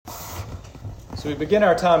So we begin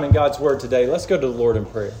our time in God's Word today. Let's go to the Lord in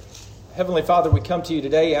prayer. Heavenly Father, we come to you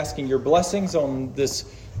today asking your blessings on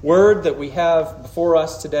this Word that we have before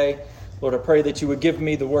us today. Lord, I pray that you would give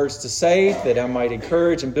me the words to say, that I might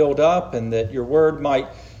encourage and build up, and that your Word might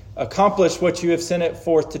accomplish what you have sent it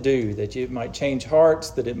forth to do, that it might change hearts,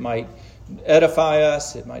 that it might edify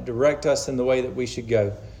us, it might direct us in the way that we should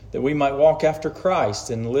go, that we might walk after Christ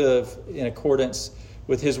and live in accordance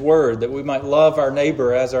with his word, that we might love our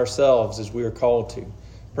neighbor as ourselves as we are called to.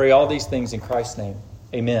 Pray all these things in Christ's name.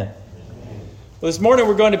 Amen. Well, this morning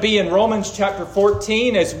we're going to be in Romans chapter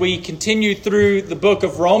 14 as we continue through the book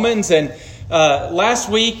of Romans. And last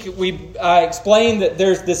week I explained that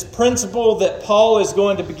there's this principle that Paul is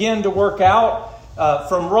going to begin to work out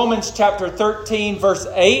from Romans chapter 13 verse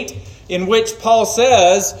 8, in which Paul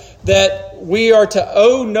says that we are to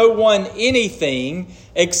owe no one anything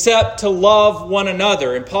except to love one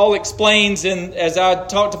another. And Paul explains, as I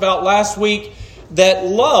talked about last week, that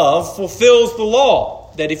love fulfills the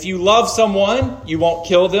law. That if you love someone, you won't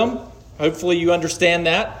kill them. Hopefully you understand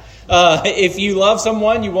that. If you love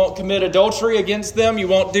someone, you won't commit adultery against them. You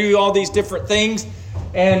won't do all these different things.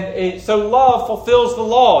 And so love fulfills the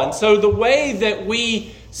law. And so the way that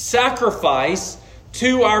we sacrifice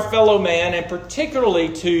to our fellow man, and particularly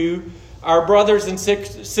to our brothers and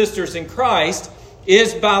sisters in Christ,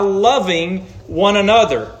 is by loving one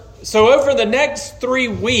another. So over the next 3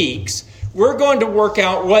 weeks, we're going to work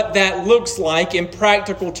out what that looks like in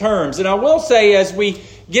practical terms. And I will say, as we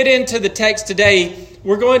get into the text today,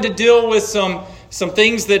 we're going to deal with some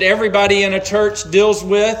things that everybody in a church deals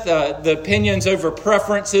with, the opinions over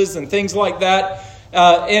preferences and things like that.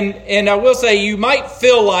 And I will say, you might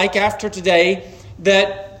feel like after today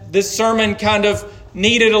that this sermon kind of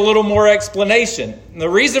needed a little more explanation. And the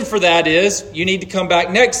reason for that is you need to come back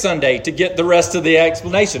next Sunday to get the rest of the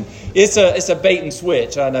explanation. It's a bait and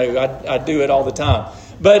switch. I know I do it all the time.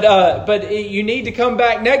 But you need to come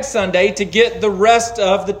back next Sunday to get the rest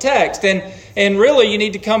of the text. And really you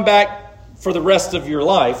need to come back for the rest of your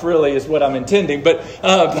life, really is what I'm intending. But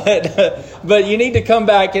you need to come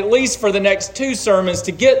back at least for the next 2 sermons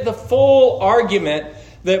to get the full argument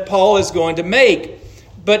that Paul is going to make.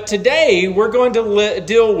 But today we're going to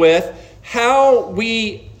deal with how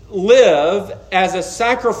we live as a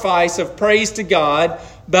sacrifice of praise to God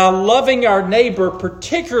by loving our neighbor,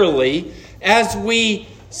 particularly as we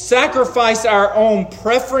sacrifice our own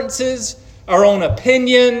preferences, our own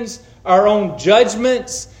opinions, our own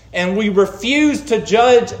judgments, and we refuse to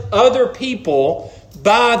judge other people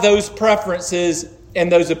by those preferences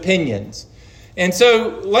and those opinions. And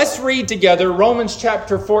so let's read together Romans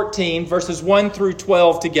chapter 14, verses 1 through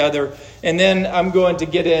 12 together. And then I'm going to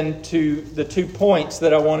get into the 2 points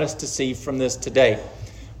that I want us to see from this today.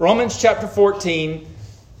 Romans chapter 14,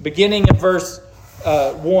 beginning in verse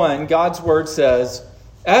 1, God's word says,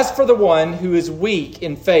 "As for the one who is weak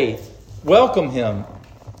in faith, welcome him,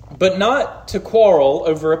 but not to quarrel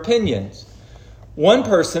over opinions. One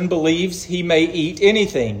person believes he may eat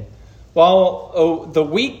anything, while the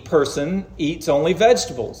weak person eats only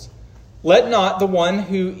vegetables. Let not the one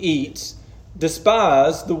who eats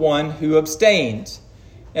despise the one who abstains,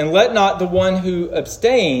 and let not the one who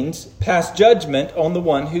abstains pass judgment on the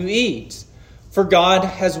one who eats, for God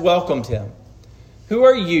has welcomed him. Who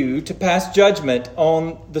are you to pass judgment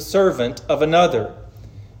on the servant of another?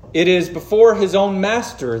 It is before his own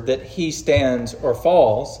master that he stands or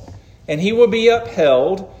falls, and he will be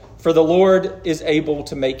upheld, for the Lord is able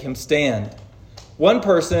to make him stand. One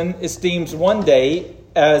person esteems one day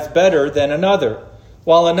as better than another,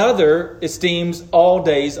 while another esteems all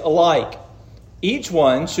days alike. Each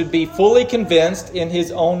one should be fully convinced in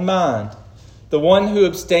his own mind. The one who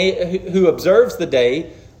observes the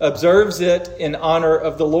day observes it in honor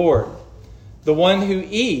of the Lord. The one who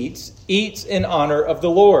eats in honor of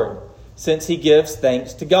the Lord, since he gives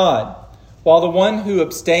thanks to God. While the one who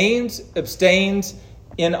abstains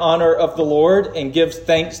in honor of the Lord and gives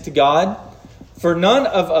thanks to God. For none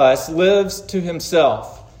of us lives to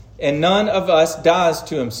himself, and none of us dies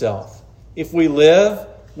to himself. If we live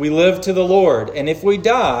to the Lord, and if we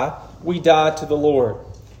die to the Lord.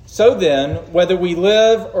 So then, whether we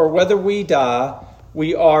live or whether we die,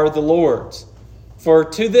 we are the Lord's. For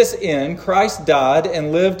to this end Christ died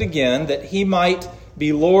and lived again, that he might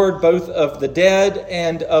be Lord both of the dead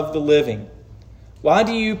and of the living. Why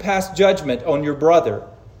do you pass judgment on your brother?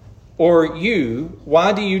 Or you,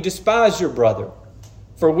 why do you despise your brother?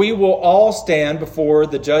 For we will all stand before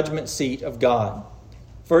the judgment seat of God.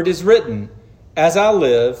 For it is written, As I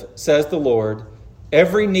live, says the Lord,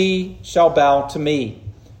 every knee shall bow to me,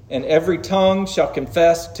 and every tongue shall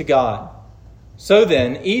confess to God. So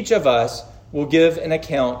then, each of us will give an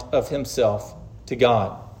account of himself to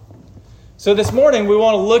God. So this morning we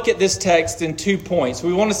want to look at this text in 2 points.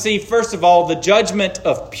 We want to see, first of all, the judgment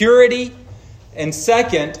of purity, and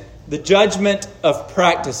second, the judgment of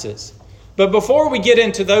practices. But before we get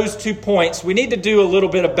into those 2 points, we need to do a little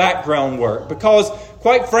bit of background work because,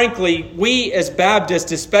 quite frankly, we as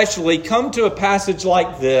Baptists especially come to a passage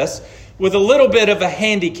like this with a little bit of a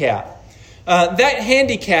handicap. That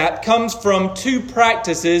handicap comes from 2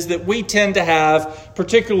 practices that we tend to have,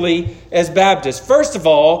 particularly as Baptists. First of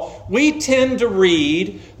all, we tend to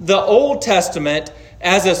read the Old Testament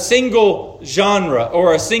as a single genre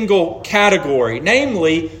or a single category,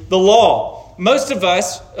 namely the law. Most of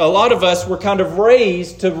us, a lot of us, were kind of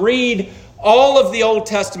raised to read all of the Old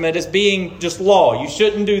Testament as being just law. You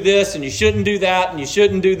shouldn't do this, and you shouldn't do that, and you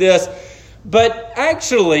shouldn't do this. But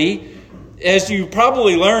actually, as you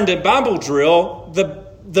probably learned in Bible drill,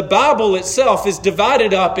 the Bible itself is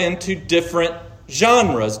divided up into different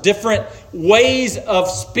genres, different ways of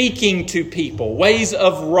speaking to people, ways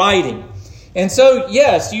of writing. And so,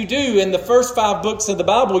 yes, you do. In the first 5 books of the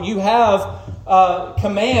Bible, you have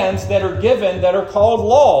commands that are given that are called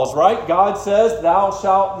laws, right? God says, thou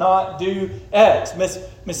shalt not do X. Miss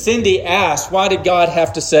Cindy asked, why did God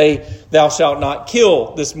have to say, thou shalt not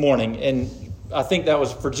kill this morning? And I think that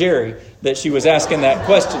was for Jerry that she was asking that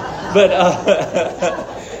question.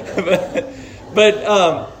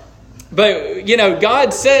 But you know,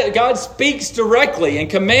 God speaks directly and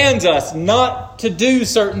commands us not to do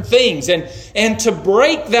certain things, and to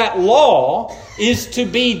break that law is to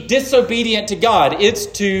be disobedient to God. It's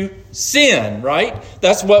to sin, right?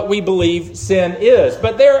 That's what we believe sin is.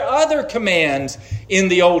 But there are other commands in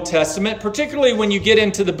the Old Testament, particularly when you get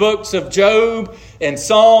into the books of Job and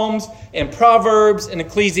Psalms and Proverbs and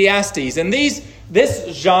Ecclesiastes. And this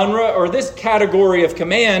genre or this category of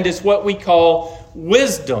command is what we call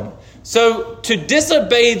wisdom. So to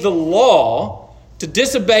disobey the law, to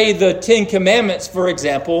disobey the 10 Commandments, for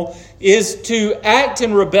example, is to act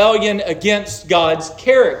in rebellion against God's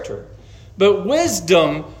character. But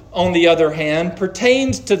wisdom, on the other hand,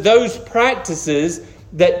 pertains to those practices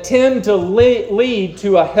that tend to lead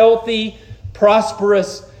to a healthy,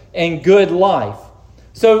 prosperous, and good life.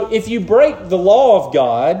 So if you break the law of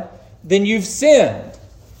God, then you've sinned.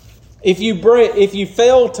 If you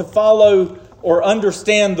fail to follow or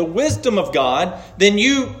understand the wisdom of God, then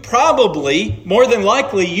you probably, more than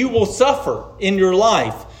likely, you will suffer in your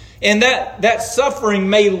life. And that suffering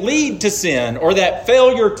may lead to sin, or that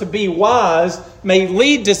failure to be wise may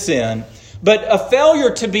lead to sin. But a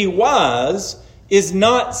failure to be wise is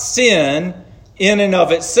not sin in and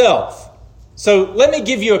of itself. So let me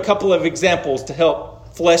give you a couple of examples to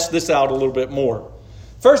help flesh this out a little bit more.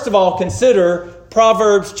 First of all, consider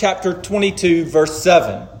Proverbs chapter 22, verse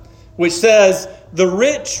 7, which says, "The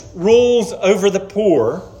rich rules over the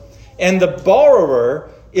poor, and the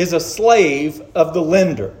borrower is a slave of the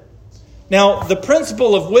lender." Now, the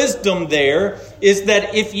principle of wisdom there is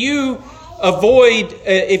that if you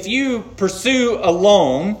pursue a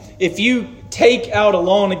loan, if you take out a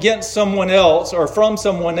loan against someone else or from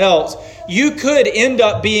someone else, you could end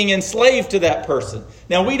up being enslaved to that person.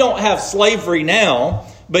 Now, we don't have slavery now,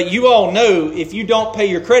 but you all know if you don't pay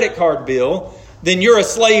your credit card bill, then you're a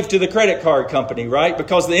slave to the credit card company, right?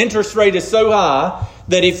 Because the interest rate is so high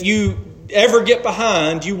that if you ever get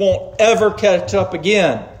behind, you won't ever catch up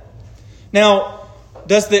again. Now,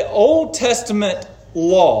 does the Old Testament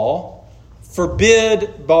law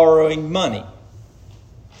forbid borrowing money?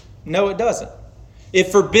 No, it doesn't.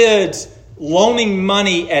 It forbids loaning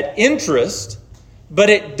money at interest, but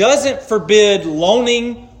it doesn't forbid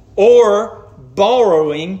loaning or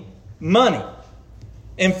borrowing money.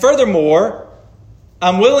 And furthermore,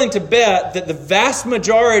 I'm willing to bet that the vast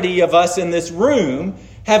majority of us in this room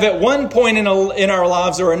have at one point in our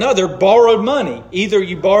lives or another borrowed money. Either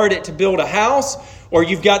you borrowed it to build a house, or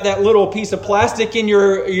you've got that little piece of plastic in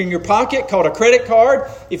your pocket called a credit card.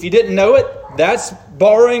 If you didn't know it, that's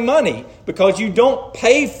borrowing money, because you don't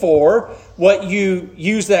pay for what you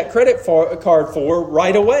use that credit card for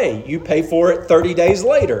right away. You pay for it 30 days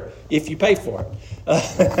later if you pay for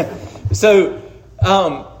it. So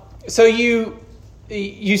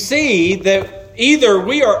you see that either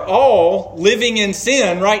we are all living in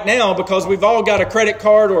sin right now because we've all got a credit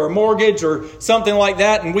card or a mortgage or something like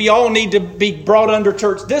that, and we all need to be brought under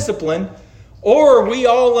church discipline, or we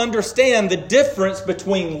all understand the difference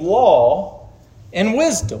between law and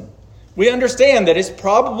wisdom. We understand that it's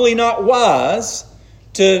probably not wise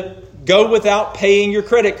to go without paying your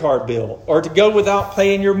credit card bill or to go without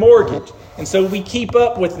paying your mortgage. And so we keep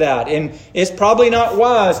up with that. And it's probably not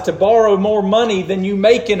wise to borrow more money than you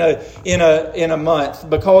make in a month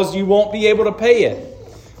because you won't be able to pay it.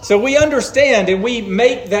 So we understand and we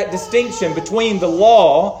make that distinction between the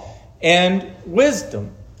law and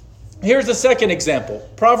wisdom. Here's a second example.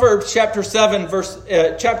 Proverbs chapter 7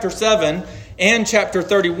 and chapter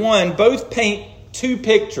 31 both paint two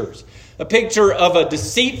pictures. A picture of a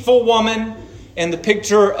deceitful woman and the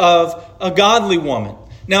picture of a godly woman.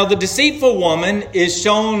 Now, the deceitful woman is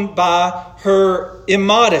shown by her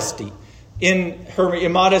immodesty. In her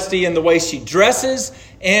immodesty in the way she dresses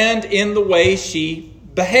and in the way she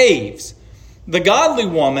behaves. The godly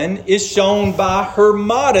woman is shown by her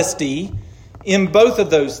modesty in both of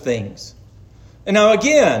those things. And now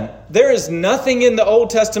again, there is nothing in the Old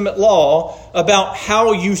Testament law about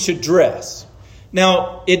how you should dress.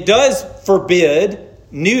 Now, it does forbid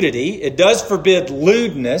nudity, it does forbid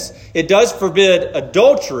lewdness, it does forbid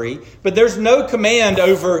adultery, but there's no command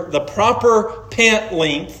over the proper pant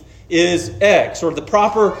length is X or the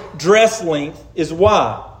proper dress length is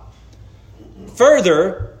Y.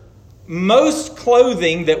 Further, most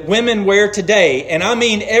clothing that women wear today, and I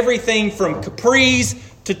mean everything from capris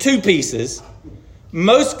to two-pieces,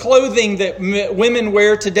 most clothing that women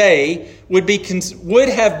wear today would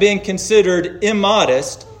have been considered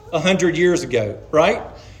immodest 100 years ago, right?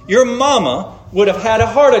 Your mama would have had a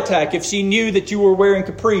heart attack if she knew that you were wearing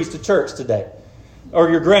capris to church today. Or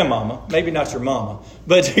your grandmama, maybe not your mama,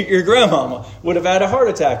 but your grandmama would have had a heart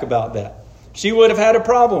attack about that. She would have had a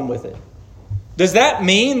problem with it. Does that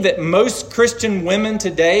mean that most Christian women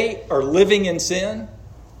today are living in sin?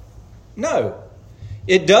 No.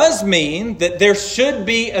 It does mean that there should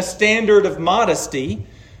be a standard of modesty,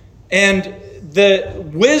 and the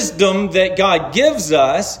wisdom that God gives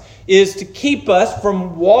us is to keep us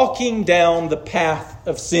from walking down the path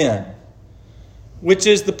of sin, which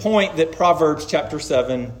is the point that Proverbs chapter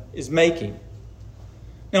 7 is making.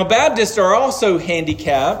 Now, Baptists are also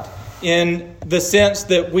handicapped in the sense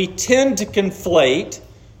that we tend to conflate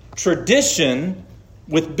tradition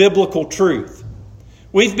with biblical truth.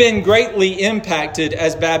 We've been greatly impacted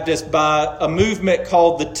as Baptists by a movement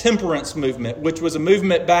called the temperance movement, which was a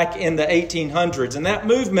movement back in the 1800s. And that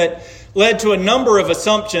movement led to a number of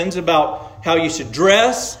assumptions about how you should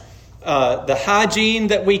dress, the hygiene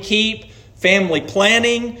that we keep, family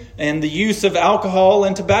planning, and the use of alcohol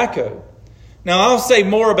and tobacco. Now, I'll say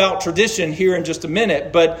more about tradition here in just a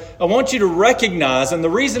minute, but I want you to recognize, and the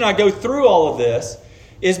reason I go through all of this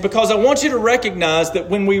is because I want you to recognize that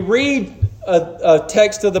when we read a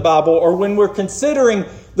text of the Bible, or when we're considering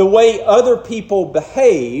the way other people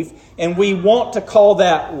behave, and we want to call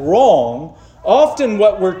that wrong, often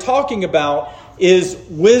what we're talking about is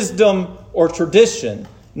wisdom or tradition,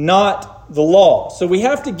 not the law. So we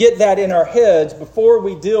have to get that in our heads before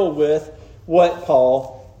we deal with what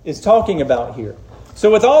Paul is talking about here. So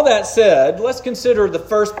with all that said, let's consider the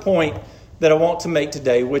first point that I want to make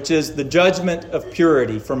today, which is the judgment of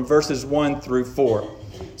purity from verses 1 through 4.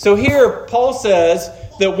 So here, Paul says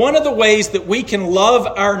that one of the ways that we can love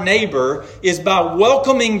our neighbor is by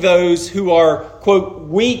welcoming those who are, quote,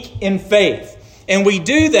 weak in faith. And we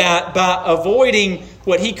do that by avoiding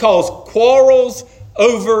what he calls quarrels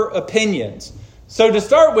over opinions. So to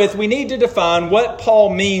start with, we need to define what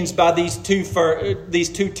Paul means by these two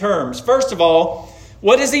terms. First of all,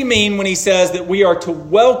 what does he mean when he says that we are to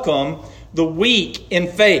welcome the weak in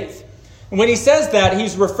faith? And when he says that,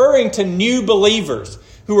 he's referring to new believers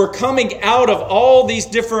who are coming out of all these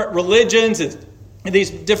different religions and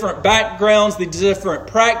these different backgrounds, these different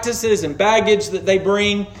practices and baggage that they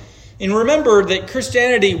bring. And remember that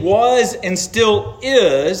Christianity was and still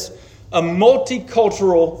is a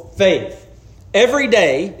multicultural faith. Every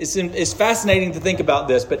day, it's fascinating to think about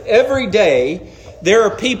this, but every day there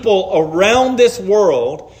are people around this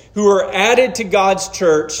world who are added to God's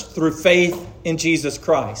church through faith in Jesus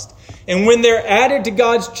Christ. And when they're added to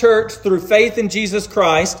God's church through faith in Jesus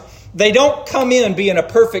Christ, they don't come in being a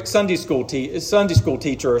perfect Sunday school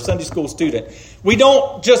teacher or Sunday school student. We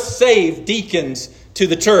don't just save deacons to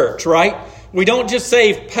the church, right? We don't just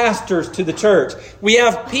save pastors to the church. We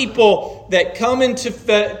have people that come into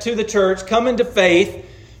the church, come into faith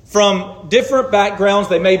from different backgrounds.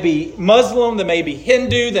 They may be Muslim, they may be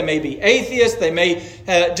Hindu, they may be atheist, they may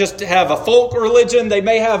just have a folk religion. They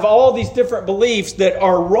may have all these different beliefs that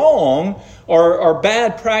are wrong or are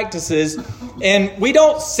bad practices. And we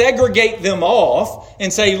don't segregate them off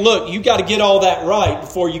and say, look, you got to get all that right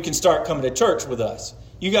before you can start coming to church with us.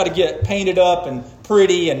 You got to get painted up and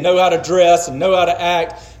pretty and know how to dress and know how to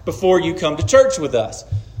act before you come to church with us.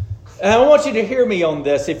 And I want you to hear me on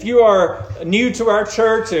this. If you are new to our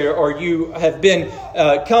church or you have been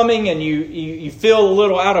coming and you feel a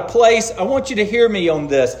little out of place, I want you to hear me on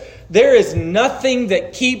this. There is nothing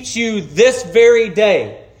that keeps you this very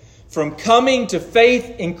day from coming to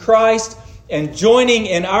faith in Christ and joining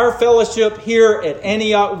in our fellowship here at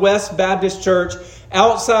Antioch West Baptist Church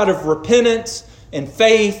outside of repentance and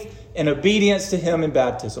faith and obedience to Him in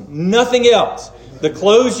baptism. Nothing else. The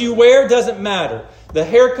clothes you wear doesn't matter. The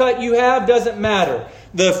haircut you have doesn't matter.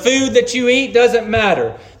 The food that you eat doesn't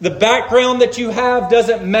matter. The background that you have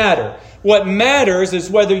doesn't matter. What matters is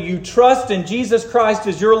whether you trust in Jesus Christ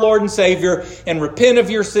as your Lord and Savior and repent of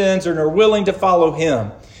your sins and are willing to follow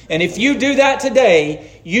Him. And if you do that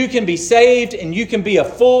today, you can be saved and you can be a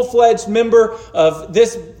full-fledged member of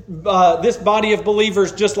this body of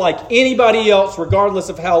believers just like anybody else, regardless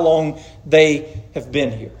of how long they have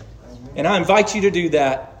been here. And I invite you to do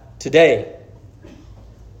that today.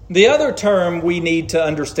 The other term we need to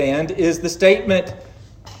understand is the statement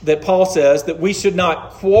that Paul says that we should not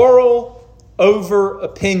quarrel over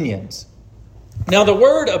opinions. Now, the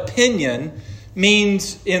word opinion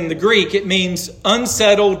means, in the Greek, it means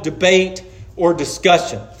unsettled debate or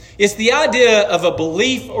discussion. It's the idea of a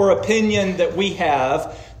belief or opinion that we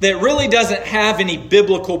have that really doesn't have any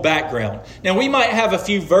biblical background. Now, we might have a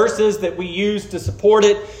few verses that we use to support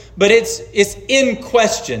it, but it's in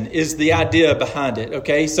question is the idea behind it,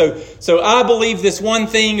 okay? So I believe this one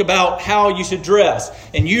thing about how you should dress,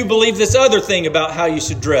 and you believe this other thing about how you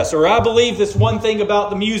should dress. Or I believe this one thing about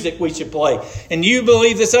the music we should play, and you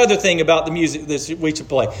believe this other thing about the music that we should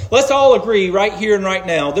play. Let's all agree right here and right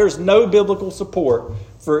now, there's no biblical support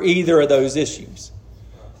for either of those issues.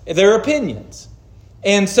 They're opinions.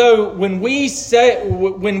 And so when we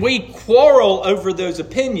quarrel over those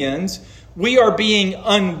opinions, we are being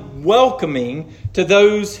unwelcoming to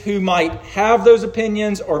those who might have those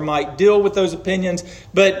opinions or might deal with those opinions.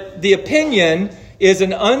 But the opinion is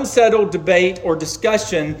an unsettled debate or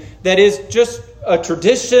discussion that is just a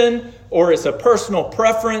tradition or it's a personal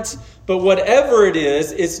preference. But whatever it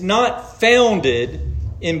is, it's not founded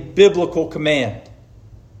in biblical command.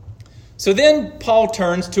 So then Paul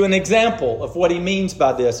turns to an example of what he means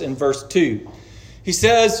by this in verse 2. He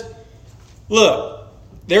says, look,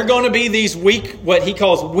 there are going to be these what he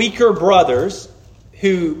calls weaker brothers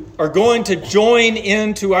who are going to join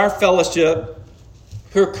into our fellowship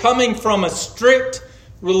who are coming from a strict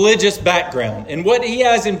religious background. And what he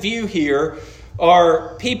has in view here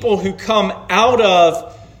are people who come out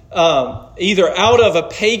of either out of a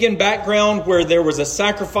pagan background where there was a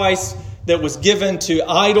sacrifice that was given to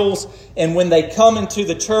idols. And when they come into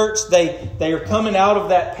the church, they are coming out of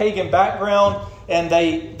that pagan background, and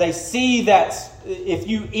they see that if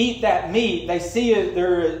you eat that meat, they see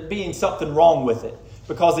there being something wrong with it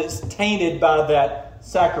because it's tainted by that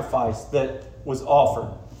sacrifice that was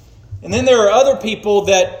offered. And then there are other people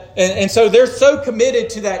that, and so they're so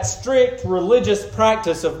committed to that strict religious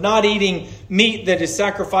practice of not eating meat that is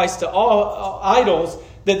sacrificed to all idols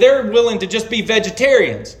that they're willing to just be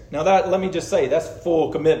vegetarians. Now that, let me just say, that's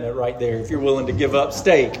full commitment right there if you're willing to give up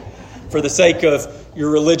steak for the sake of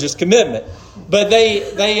your religious commitment. But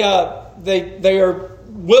they are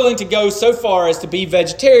willing to go so far as to be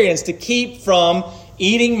vegetarians, to keep from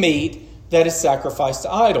eating meat that is sacrificed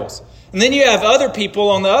to idols. And then you have other people,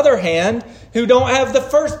 on the other hand, who don't have the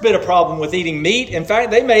first bit of problem with eating meat. In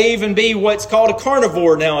fact, they may even be what's called a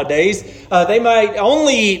carnivore nowadays. They might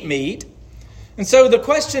only eat meat. And so the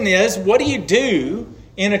question is, what do you do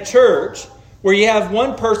in a church where you have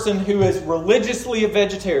one person who is religiously a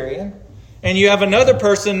vegetarian and you have another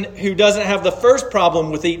person who doesn't have the first problem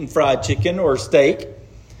with eating fried chicken or steak?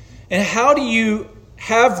 And how do you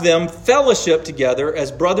have them fellowship together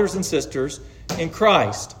as brothers and sisters in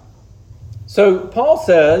Christ? So Paul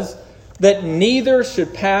says that neither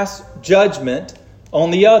should pass judgment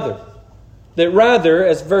on the other. That rather,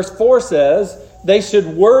 as verse 4 says, they should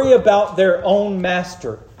worry about their own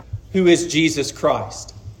master, who is Jesus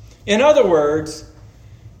Christ. In other words,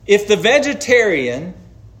 if the vegetarian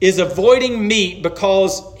is avoiding meat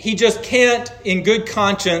because he just can't, in good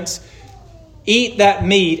conscience, eat that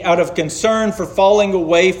meat out of concern for falling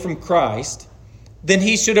away from Christ, then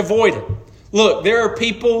he should avoid it. Look, there are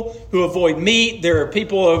people who avoid meat. There are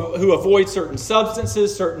people who avoid certain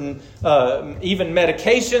substances, certain even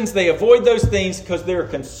medications. They avoid those things because they're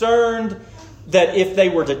concerned that if they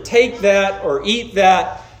were to take that or eat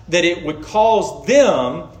that it would cause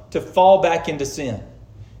them to fall back into sin.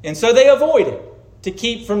 And so they avoid it to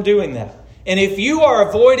keep from doing that. And if you are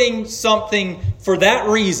avoiding something for that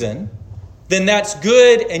reason, then that's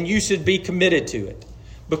good and you should be committed to it.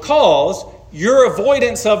 Because your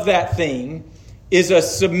avoidance of that thing is a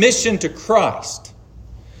submission to Christ.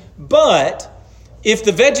 But if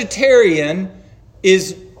the vegetarian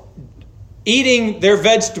is eating their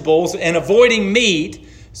vegetables and avoiding meat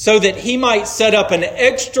so that he might set up an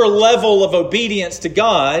extra level of obedience to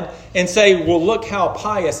God and say, well, look how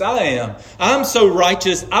pious I am. I'm so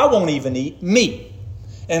righteous, I won't even eat meat.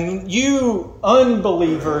 And you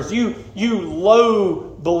unbelievers, you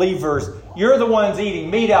low believers, you're the ones eating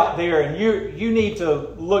meat out there, and you need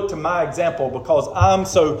to look to my example because I'm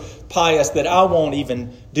so pious that I won't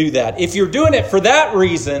even do that. If you're doing it for that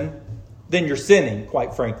reason, then you're sinning,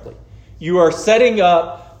 quite frankly. You are setting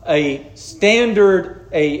up a standard,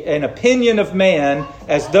 an opinion of man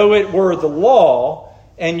as though it were the law,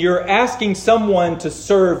 and you're asking someone to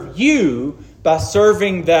serve you by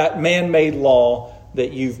serving that man-made law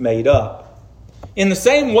that you've made up. In the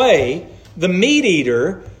same way, the meat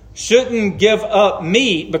eater shouldn't give up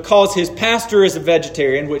meat because his pastor is a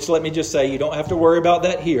vegetarian, which let me just say, you don't have to worry about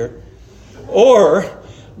that here, or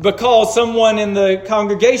because someone in the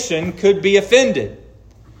congregation could be offended.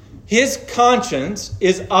 His conscience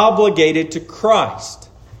is obligated to Christ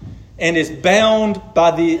and isn't bound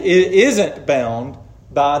by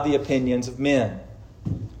the opinions of men.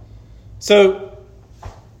 So,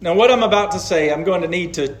 now what I'm about to say, I'm going to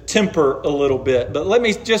need to temper a little bit. But let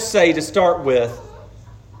me just say to start with,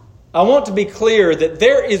 I want to be clear that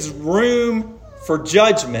there is room for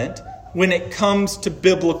judgment when it comes to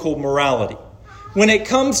biblical morality. When it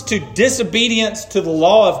comes to disobedience to the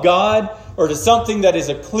law of God, or to something that is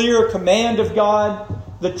a clear command of God,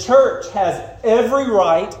 the church has every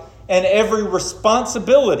right and every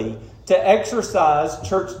responsibility to exercise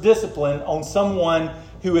church discipline on someone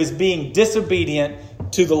who is being disobedient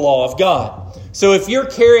to the law of God. So if you're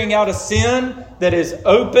carrying out a sin that is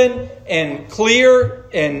open and clear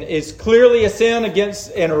and is clearly a sin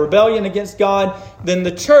against and a rebellion against God, then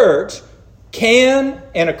the church can,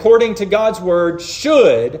 and according to God's word,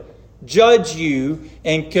 should judge you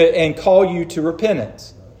and call you to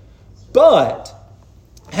repentance. But,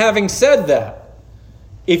 having said that,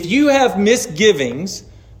 if you have misgivings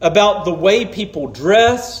about the way people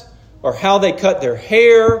dress, or how they cut their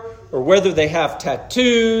hair, or whether they have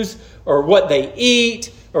tattoos, or what they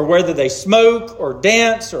eat, or whether they smoke, or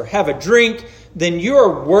dance, or have a drink, then you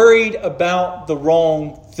are worried about the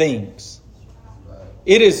wrong things.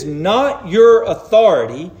 It is not your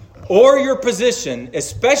authority or your position,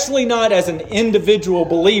 especially not as an individual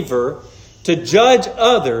believer, to judge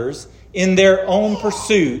others in their own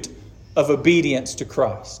pursuit of obedience to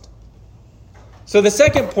Christ. So the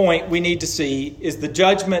second point we need to see is the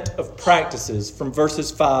judgment of practices from verses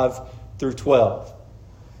 5 through 12.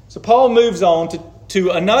 So Paul moves on to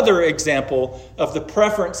another example of the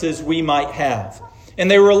preferences we might have. And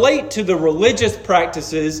they relate to the religious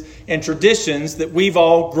practices and traditions that we've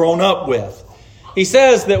all grown up with. He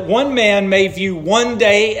says that one man may view one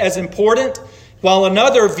day as important, while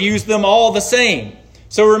another views them all the same.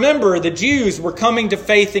 So remember, the Jews were coming to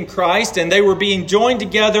faith in Christ, and they were being joined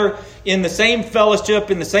together in the same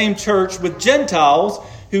fellowship, in the same church with Gentiles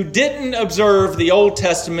who didn't observe the Old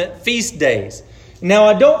Testament feast days. Now,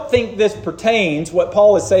 I don't think this pertains, what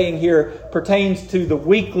Paul is saying here pertains to the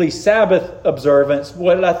weekly Sabbath observance.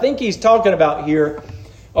 What I think he's talking about here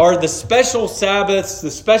are the special Sabbaths,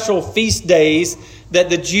 the special feast days that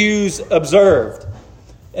the Jews observed.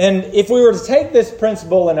 And if we were to take this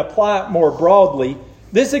principle and apply it more broadly,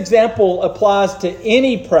 this example applies to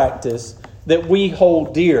any practice that we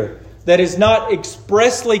hold dear, that is not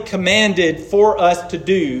expressly commanded for us to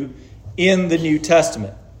do in the New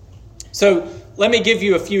Testament. So let me give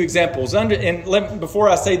you a few examples. Before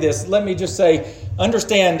I say this, let me just say,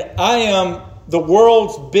 understand, I am the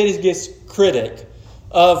world's biggest critic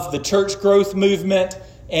of the church growth movement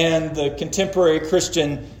and the contemporary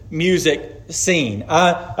Christian music scene.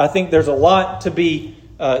 I think there's a lot to be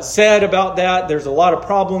said about that. There's a lot of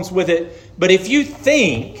problems with it. But if you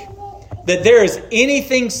think that there is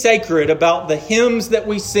anything sacred about the hymns that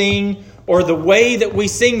we sing or the way that we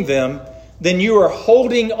sing them, then you are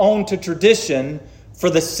holding on to tradition for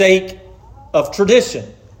the sake of tradition.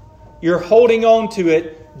 You're holding on to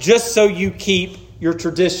it just so you keep your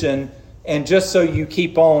tradition and just so you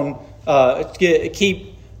keep on a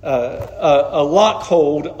lock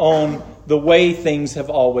hold on the way things have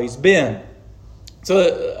always been.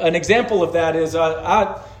 So an example of that is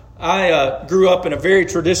I grew up in a very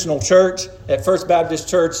traditional church at First Baptist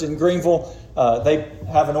Church in Greenville. They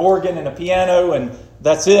have an organ and a piano, and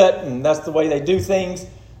that's it, and that's the way they do things.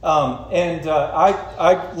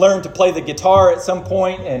 I learned to play the guitar at some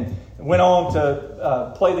point and went on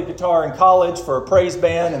to play the guitar in college for a praise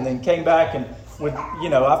band, and then came back and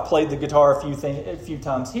I've played the guitar a few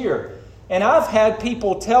times here. And I've had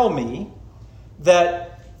people tell me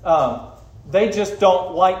that they just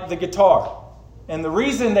don't like the guitar. And the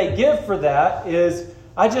reason they give for that is,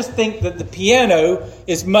 I just think that the piano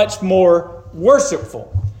is much more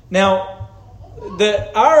worshipful. Now,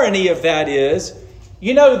 the irony of that is,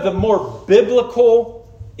 the more biblical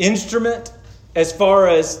instrument as far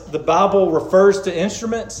as the Bible refers to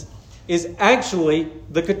instruments is actually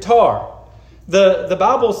the guitar. The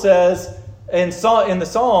Bible says in the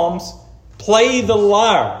Psalms, play the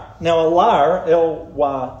lyre. Now a lyre,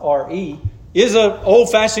 L-Y-R-E, is an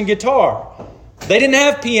old-fashioned guitar. They didn't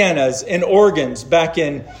have pianos and organs back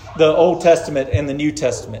in the Old Testament and the New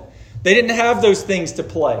Testament. They didn't have those things to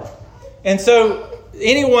play. And so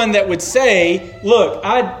anyone that would say, look,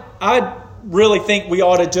 I really think we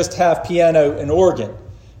ought to just have piano and organ.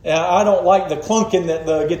 I don't like the clunking that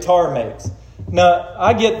the guitar makes. Now,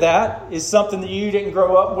 I get that. It's something that you didn't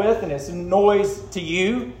grow up with and it's a noise to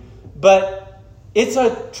you. But it's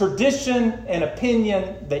a tradition and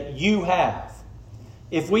opinion that you have.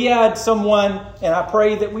 If we had someone, and I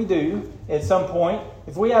pray that we do at some point,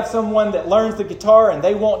 if we have someone that learns the guitar and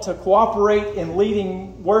they want to cooperate in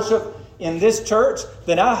leading worship in this church,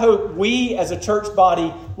 then I hope we as a church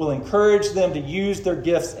body will encourage them to use their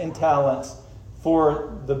gifts and talents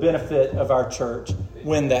for the benefit of our church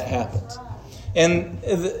when that happens. And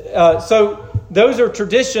so those are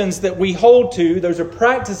traditions that we hold to. Those are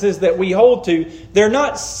practices that we hold to. They're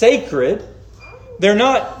not sacred. They're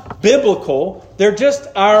not biblical. They're just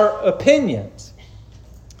our opinions.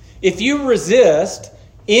 If you resist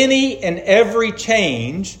any and every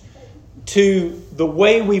change to the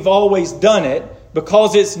way we've always done it,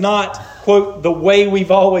 because it's not, quote, the way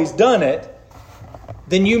we've always done it,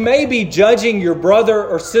 then you may be judging your brother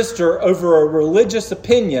or sister over a religious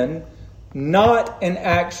opinion, not an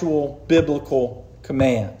actual biblical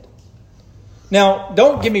command. Now,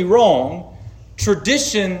 don't get me wrong,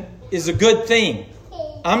 tradition is a good thing.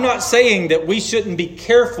 I'm not saying that we shouldn't be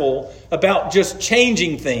careful about just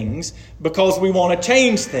changing things because we want to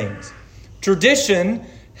change things. Tradition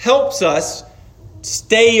helps us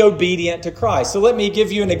stay obedient to Christ. So let me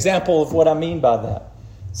give you an example of what I mean by that.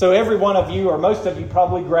 So every one of you, or most of you,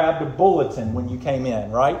 probably grabbed a bulletin when you came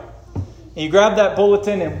in, right? And you grab that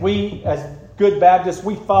bulletin, and we, as good Baptists,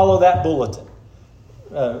 we follow that bulletin.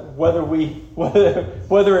 Whether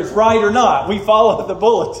it's right or not, we follow the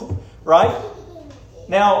bulletin, right?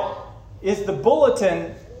 Now, is the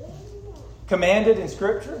bulletin commanded in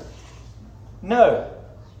Scripture? No.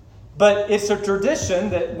 But it's a tradition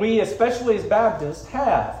that we, especially as Baptists,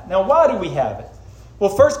 have. Now, why do we have it?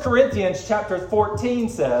 Well, 1 Corinthians chapter 14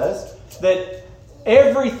 says that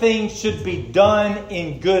everything should be done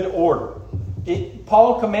in good order.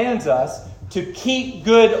 Paul commands us to keep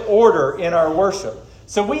good order in our worship.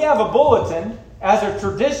 So we have a bulletin as a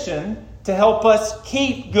tradition to help us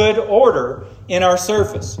keep good order in our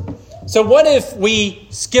service. So what if we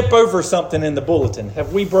skip over something in the bulletin?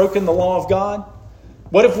 Have we broken the law of God?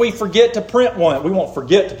 What if we forget to print one? We won't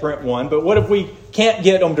forget to print one, but what if we can't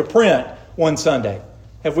get them to print one Sunday?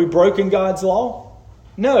 Have we broken God's law?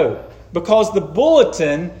 No, because the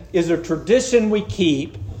bulletin is a tradition we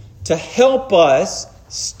keep to help us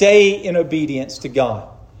stay in obedience to God.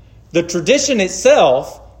 The tradition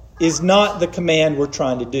itself is not the command we're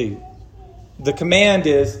trying to do. The command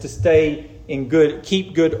is to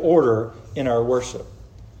keep good order in our worship.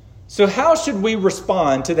 So how should we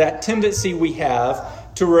respond to that tendency we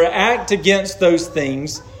have to react against those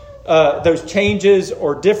things, those changes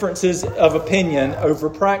or differences of opinion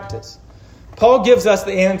over practice? Paul gives us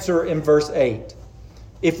the answer in verse 8.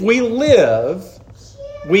 If we live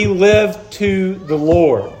to the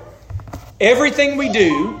Lord. Everything we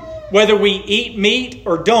do, whether we eat meat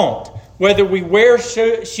or don't, whether we wear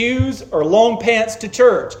shoes or long pants to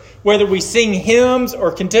church, whether we sing hymns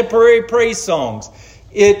or contemporary praise songs,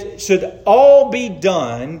 it should all be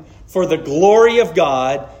done for the glory of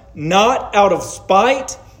God, not out of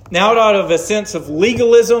spite, not out of a sense of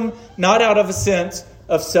legalism, not out of a sense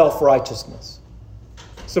of self-righteousness.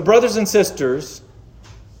 So, brothers and sisters,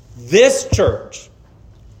 this church,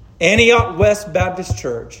 Antioch West Baptist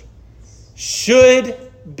Church, should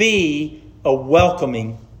be a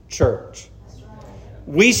welcoming church.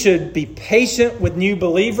 We should be patient with new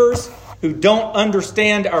believers who don't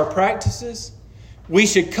understand our practices. We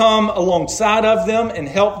should come alongside of them and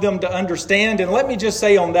help them to understand. And let me just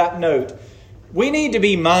say on that note, we need to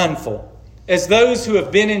be mindful, as those who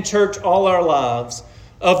have been in church all our lives,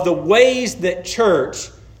 of the ways that church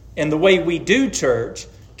and the way we do church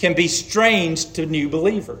can be strange to new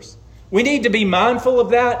believers. We need to be mindful of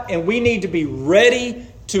that, and we need to be ready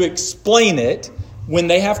to explain it when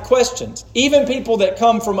they have questions. Even people that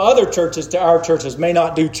come from other churches to our churches may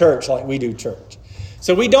not do church like we do church.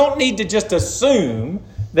 So we don't need to just assume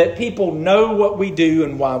that people know what we do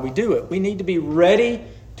and why we do it. We need to be ready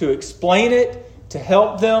to explain it, to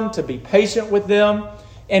help them, to be patient with them,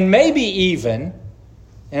 and maybe even,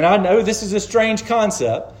 and I know this is a strange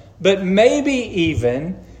concept, but maybe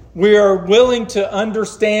even we are willing to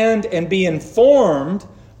understand and be informed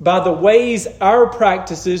by the ways our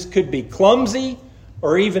practices could be clumsy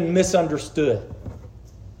or even misunderstood.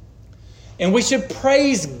 And we should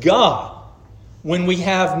praise God when we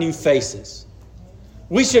have new faces.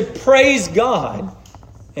 We should praise God.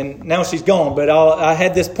 And now she's gone, but I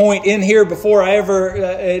had this point in here before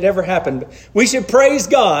it ever happened. We should praise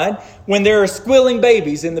God when there are squealing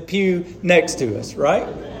babies in the pew next to us, right?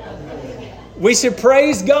 We should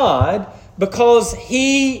praise God because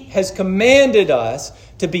He has commanded us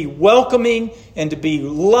to be welcoming and to be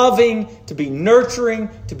loving, to be nurturing,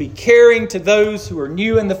 to be caring to those who are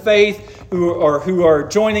new in the faith, who are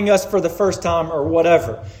joining us for the first time or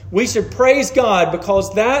whatever. We should praise God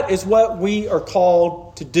because that is what we are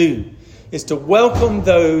called to do, is to welcome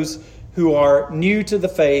those who are new to the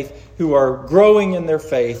faith, who are growing in their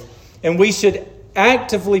faith. And we should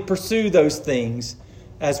actively pursue those things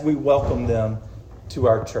as we welcome them to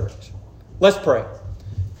our church. Let's pray.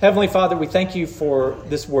 Heavenly Father, we thank you for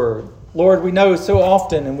this word. Lord, we know so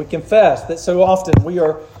often and we confess that so often we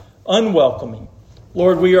are unwelcoming.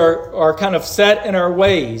 Lord, we are kind of set in our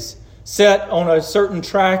ways, set on a certain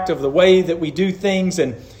tract of the way that we do things.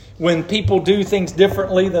 And when people do things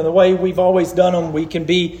differently than the way we've always done them, we can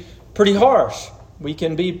be pretty harsh. We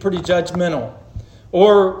can be pretty judgmental.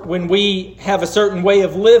 Or when we have a certain way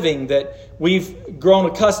of living that we've grown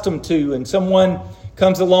accustomed to, and someone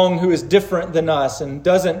comes along who is different than us and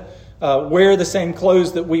doesn't wear the same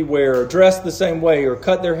clothes that we wear, or dress the same way, or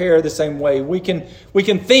cut their hair the same way, we can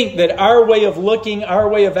think that our way of looking, our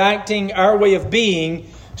way of acting, our way of being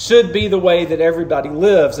should be the way that everybody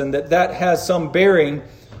lives, and that has some bearing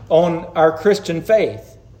on our Christian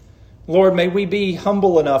faith. Lord, may we be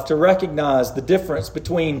humble enough to recognize the difference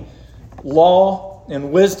between law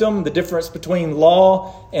and wisdom, the difference between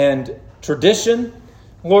law and tradition.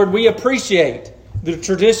 Lord, we appreciate the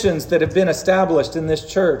traditions that have been established in this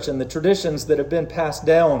church and the traditions that have been passed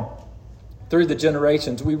down through the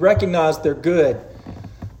generations. We recognize they're good.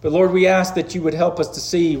 But Lord, we ask that you would help us to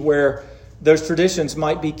see where those traditions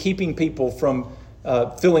might be keeping people from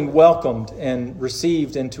feeling welcomed and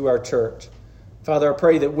received into our church. Father, I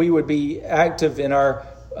pray that we would be active in our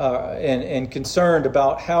and concerned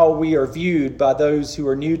about how we are viewed by those who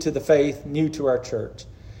are new to the faith, new to our church,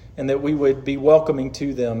 and that we would be welcoming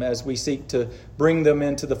to them as we seek to bring them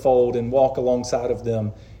into the fold and walk alongside of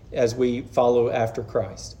them as we follow after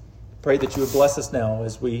Christ. Pray that you would bless us now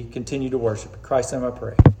as we continue to worship. In Christ's name I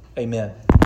pray. Amen.